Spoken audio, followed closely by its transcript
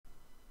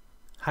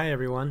Hi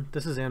everyone,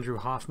 this is Andrew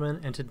Hoffman,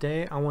 and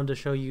today I wanted to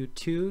show you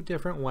two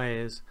different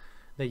ways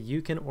that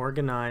you can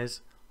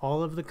organize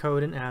all of the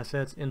code and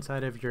assets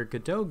inside of your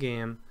Godot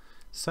game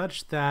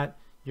such that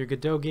your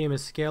Godot game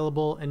is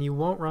scalable and you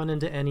won't run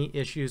into any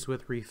issues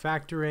with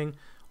refactoring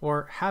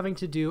or having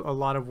to do a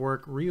lot of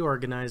work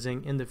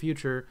reorganizing in the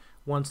future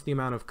once the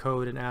amount of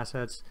code and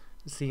assets,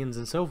 scenes,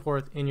 and so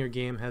forth in your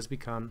game has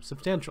become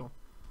substantial.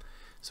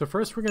 So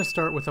first we're going to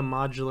start with a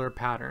modular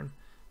pattern.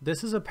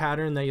 This is a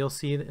pattern that you'll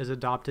see is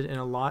adopted in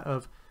a lot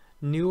of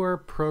newer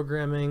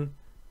programming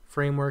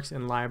frameworks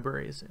and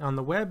libraries. On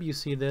the web you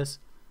see this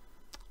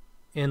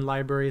in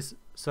libraries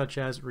such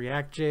as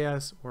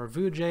React.js or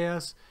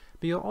Vue.js,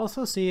 but you'll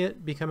also see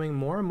it becoming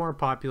more and more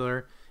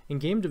popular in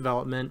game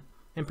development,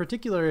 in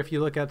particular if you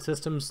look at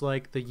systems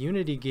like the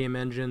Unity game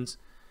engine's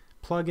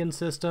plugin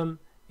system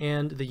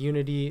and the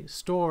Unity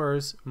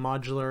store's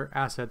modular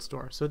asset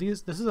store. So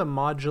this is a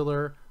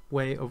modular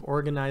way of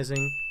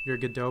organizing your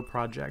Godot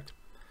project.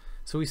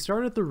 So we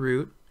start at the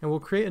root and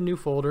we'll create a new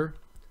folder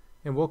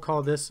and we'll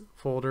call this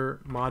folder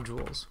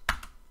modules.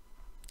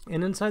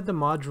 And inside the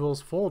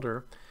modules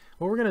folder,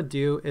 what we're going to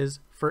do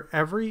is for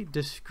every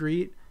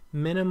discrete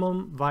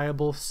minimum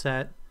viable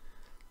set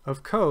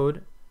of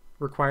code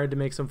required to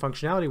make some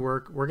functionality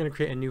work, we're going to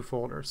create a new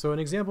folder. So an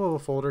example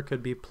of a folder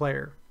could be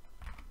player.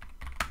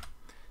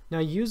 Now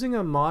using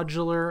a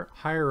modular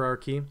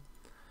hierarchy,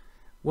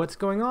 what's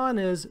going on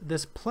is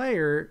this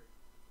player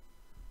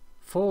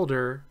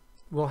folder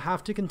will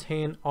have to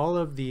contain all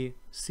of the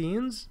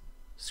scenes,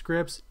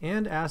 scripts,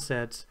 and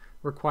assets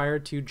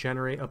required to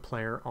generate a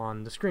player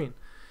on the screen.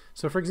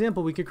 So for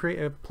example, we could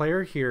create a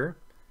player here,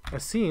 a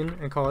scene,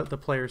 and call it the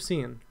player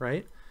scene,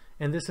 right?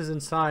 And this is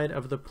inside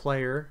of the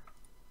player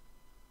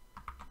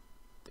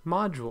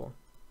module.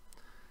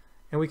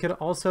 And we could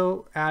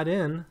also add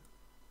in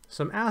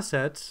some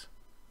assets.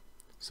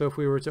 So if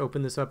we were to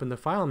open this up in the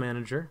file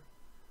manager,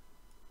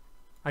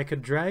 I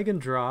could drag and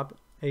drop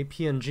a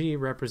PNG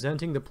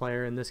representing the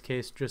player, in this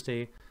case just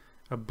a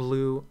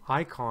blue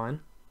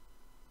icon,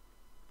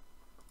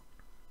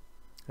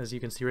 as you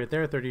can see right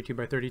there, 32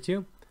 by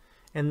 32,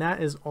 and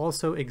that is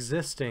also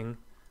existing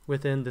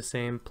within the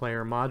same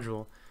player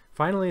module.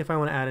 Finally, if I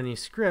want to add any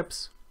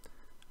scripts,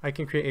 I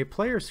can create a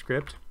player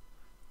script,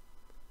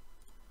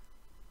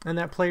 and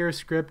that player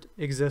script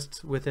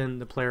exists within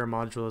the player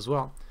module as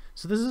well.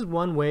 So this is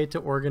one way to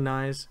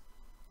organize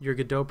your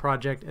Godot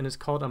project, and it's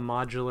called a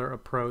modular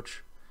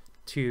approach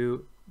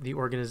to the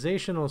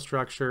organizational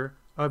structure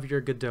of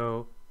your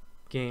Godot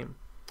game.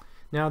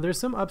 Now there's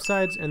some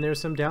upsides and there's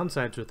some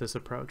downsides with this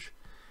approach.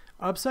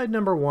 Upside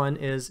number one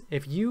is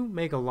if you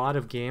make a lot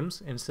of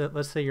games, and so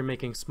let's say you're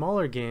making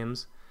smaller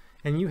games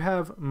and you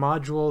have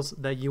modules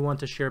that you want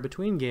to share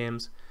between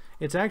games,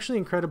 it's actually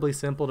incredibly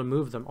simple to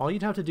move them. All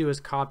you'd have to do is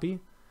copy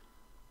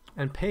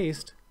and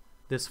paste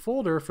this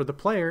folder for the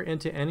player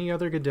into any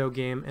other Godot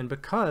game, and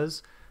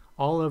because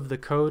all of the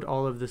code,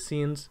 all of the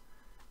scenes,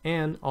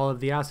 and all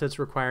of the assets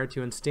required to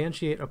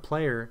instantiate a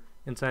player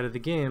inside of the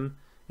game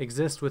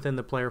exist within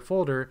the player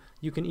folder,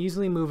 you can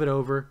easily move it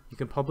over, you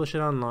can publish it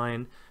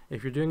online.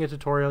 If you're doing a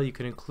tutorial, you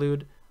can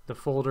include the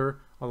folder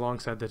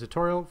alongside the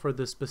tutorial for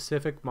the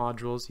specific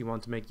modules you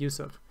want to make use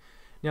of.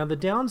 Now the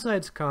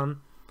downsides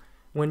come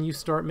when you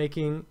start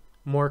making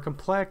more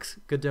complex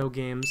Godot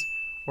games,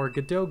 or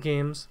Godot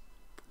games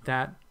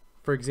that,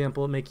 for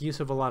example, make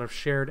use of a lot of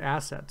shared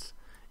assets.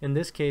 In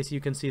this case,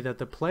 you can see that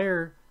the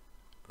player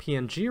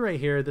PNG right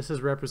here, this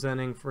is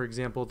representing, for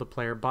example, the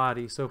player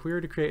body. So if we were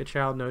to create a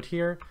child node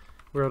here,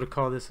 we're able to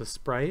call this a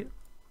sprite,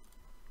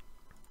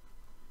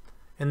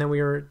 and then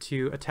we were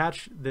to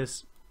attach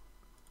this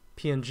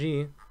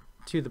PNG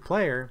to the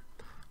player.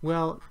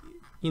 Well,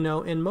 you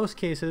know, in most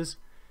cases,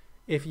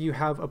 if you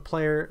have a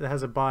player that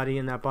has a body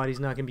and that body's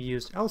not going to be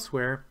used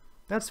elsewhere,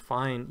 that's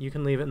fine, you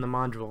can leave it in the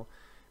module.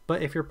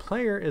 But if your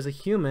player is a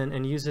human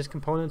and uses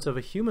components of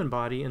a human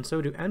body, and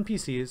so do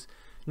NPCs,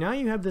 now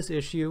you have this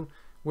issue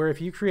where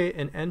if you create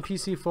an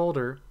NPC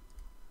folder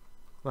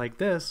like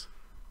this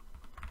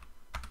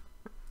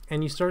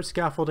and you start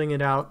scaffolding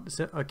it out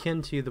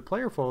akin to the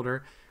player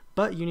folder,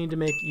 but you need to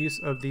make use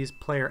of these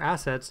player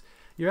assets,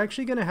 you're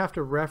actually going to have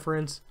to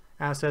reference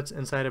assets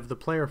inside of the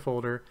player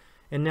folder,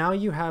 and now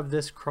you have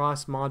this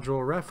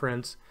cross-module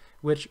reference,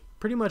 which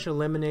pretty much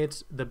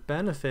eliminates the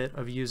benefit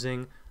of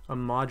using a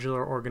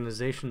modular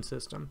organization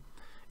system.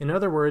 In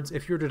other words,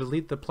 if you were to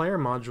delete the player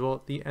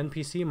module, the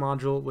NPC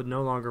module would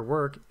no longer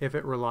work if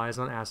it relies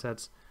on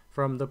assets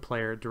from the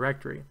player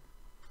directory.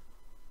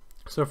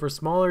 So for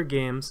smaller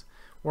games,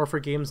 or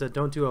for games that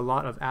don't do a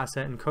lot of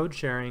asset and code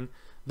sharing,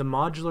 the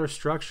modular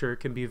structure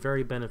can be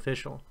very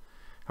beneficial.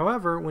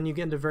 However, when you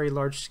get into very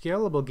large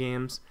scalable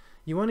games,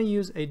 you want to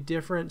use a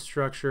different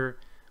structure,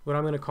 what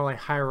I'm going to call a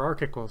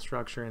hierarchical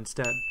structure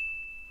instead.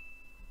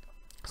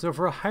 So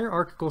for a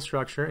hierarchical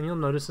structure, and you'll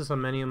notice this on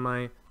many of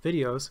my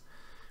videos,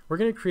 we're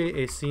going to create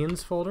a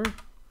scenes folder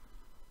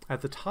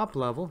at the top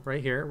level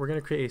right here. We're going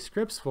to create a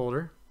scripts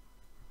folder,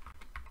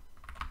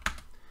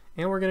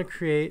 and we're going to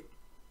create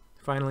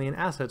finally an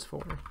assets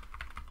folder.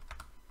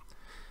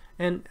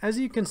 And as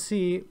you can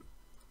see,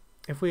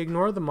 if we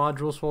ignore the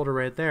modules folder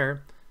right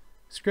there,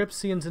 scripts,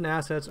 scenes, and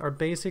assets are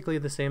basically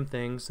the same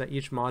things that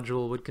each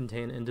module would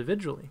contain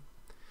individually.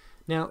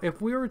 Now,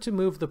 if we were to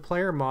move the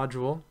player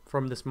module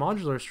from this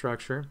modular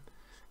structure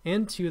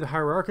into the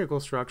hierarchical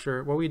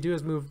structure, what we do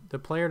is move the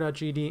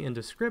player.gd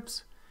into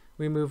scripts,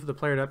 we move the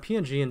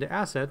player.png into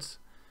assets,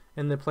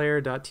 and the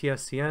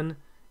player.tscn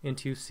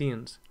into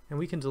scenes. And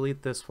we can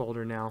delete this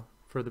folder now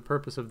for the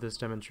purpose of this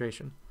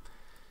demonstration.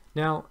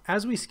 Now,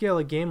 as we scale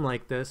a game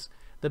like this,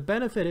 the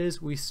benefit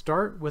is we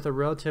start with a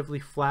relatively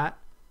flat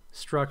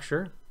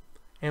structure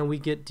and we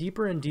get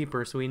deeper and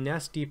deeper, so we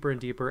nest deeper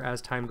and deeper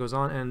as time goes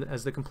on and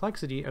as the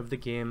complexity of the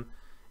game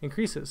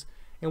increases.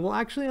 And we'll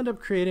actually end up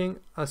creating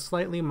a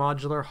slightly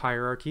modular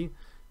hierarchy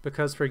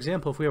because, for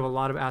example, if we have a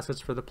lot of assets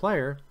for the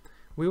player,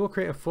 we will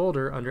create a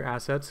folder under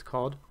assets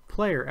called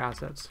player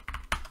assets,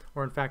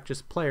 or in fact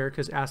just player,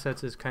 because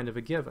assets is kind of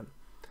a given.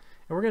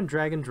 And we're going to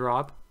drag and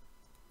drop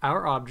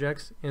our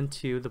objects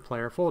into the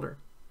player folder.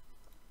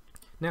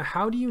 Now,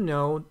 how do you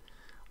know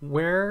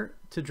where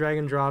to drag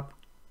and drop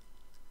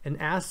an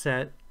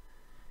asset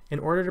in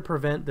order to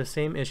prevent the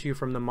same issue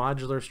from the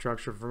modular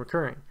structure from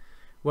occurring?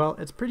 Well,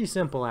 it's pretty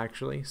simple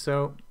actually.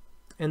 So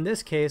in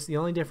this case, the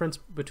only difference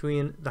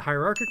between the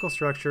hierarchical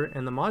structure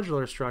and the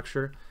modular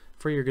structure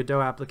for your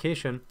Godot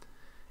application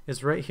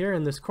is right here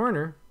in this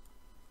corner.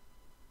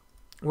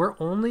 We're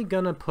only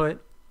going to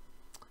put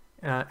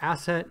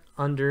asset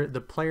under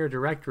the player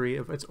directory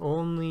if it's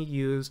only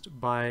used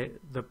by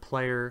the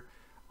player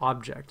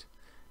object.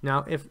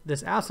 Now, if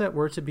this asset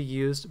were to be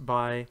used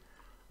by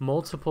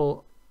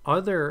multiple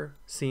other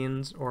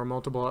scenes or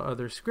multiple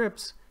other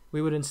scripts, we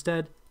would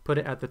instead put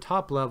it at the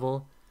top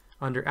level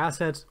under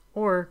assets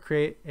or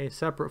create a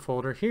separate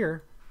folder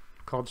here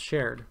called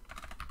shared.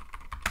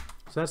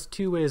 So that's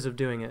two ways of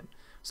doing it.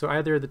 So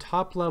either the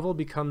top level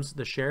becomes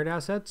the shared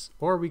assets,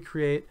 or we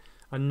create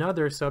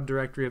another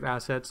subdirectory of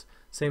assets,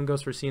 same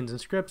goes for scenes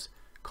and scripts,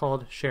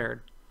 called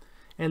shared.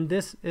 And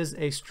this is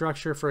a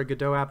structure for a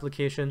Godot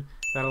application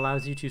that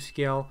allows you to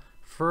scale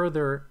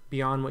further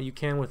beyond what you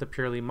can with a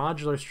purely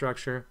modular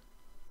structure.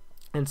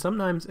 And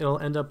sometimes it'll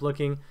end up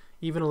looking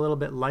even a little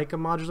bit like a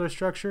modular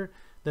structure.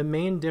 The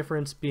main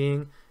difference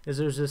being is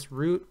there's this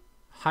root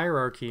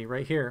hierarchy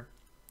right here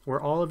where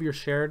all of your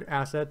shared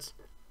assets,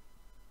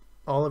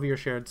 all of your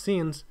shared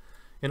scenes,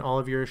 and all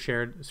of your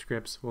shared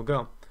scripts will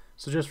go.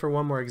 So just for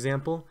one more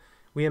example,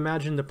 we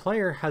imagine the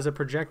player has a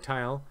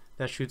projectile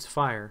that shoots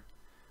fire.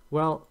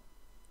 Well,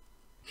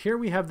 here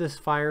we have this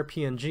fire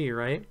PNG,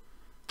 right?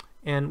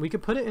 And we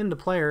could put it into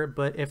player,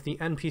 but if the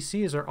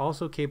NPCs are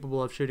also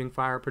capable of shooting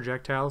fire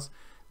projectiles,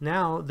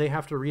 now they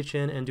have to reach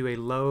in and do a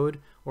load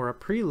or a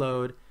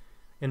preload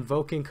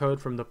invoking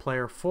code from the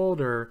player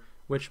folder,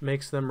 which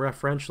makes them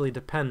referentially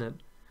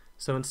dependent.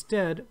 So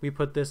instead, we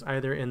put this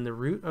either in the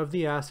root of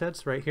the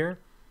assets right here,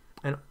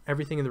 and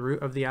everything in the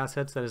root of the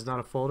assets that is not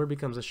a folder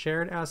becomes a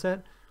shared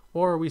asset,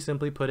 or we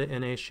simply put it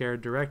in a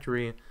shared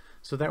directory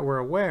so that we're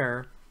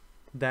aware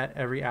that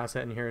every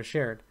asset in here is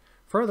shared.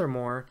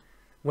 Furthermore,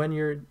 when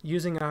you're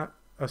using a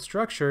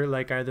structure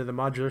like either the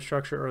modular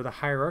structure or the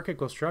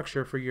hierarchical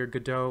structure for your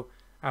Godot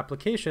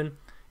application,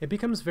 it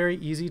becomes very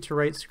easy to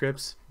write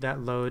scripts that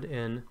load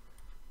in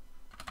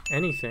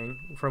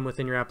anything from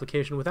within your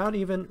application without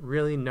even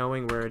really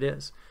knowing where it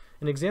is.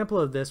 An example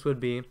of this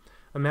would be,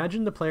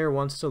 imagine the player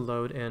wants to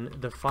load in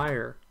the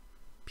fire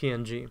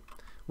PNG.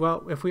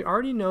 Well, if we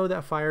already know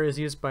that fire is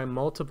used by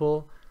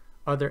multiple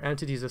other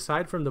entities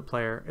aside from the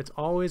player, it's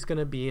always going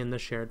to be in the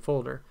shared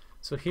folder.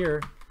 So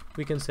here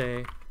we can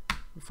say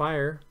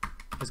fire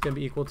is going to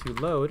be equal to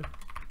load.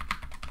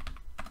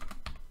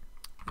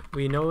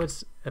 We know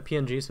it's a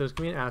PNG, so it's going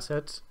to be in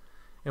assets,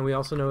 and we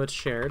also know it's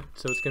shared,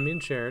 so it's going to be in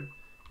shared.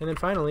 And then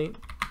finally,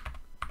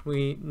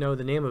 we know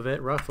the name of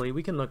it roughly.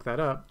 We can look that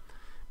up,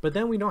 but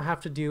then we don't have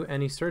to do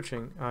any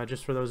searching.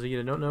 Just for those of you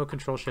that don't know,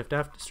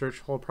 Control-Shift-F to search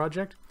whole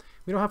project.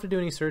 We don't have to do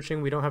any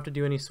searching. We don't have to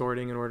do any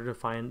sorting in order to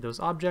find those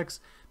objects.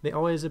 They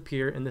always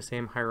appear in the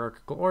same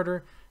hierarchical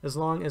order as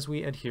long as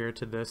we adhere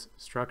to this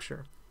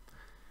structure.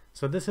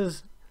 So this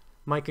is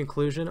my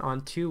conclusion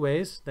on two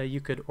ways that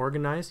you could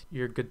organize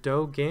your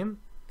Godot game,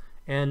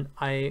 and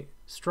I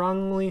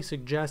strongly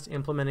suggest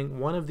implementing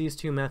one of these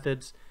two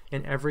methods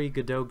in every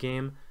Godot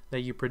game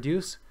that you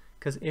produce,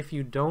 because if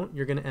you don't,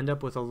 you're going to end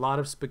up with a lot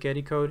of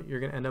spaghetti code. You're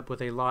going to end up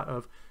with a lot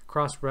of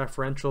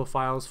cross-referential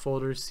files,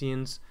 folders,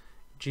 scenes,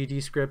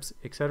 GD scripts,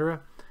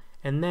 etc.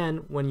 And then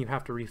when you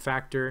have to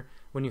refactor,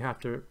 when you have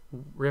to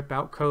rip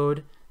out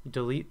code,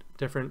 delete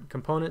different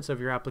components of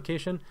your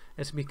application,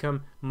 it's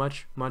become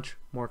much, much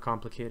more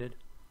complicated.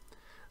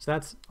 So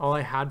that's all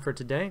I had for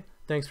today.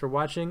 Thanks for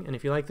watching, and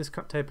if you like this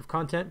type of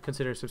content,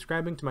 consider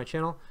subscribing to my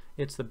channel.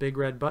 It's the big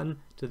red button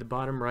to the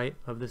bottom right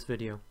of this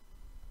video.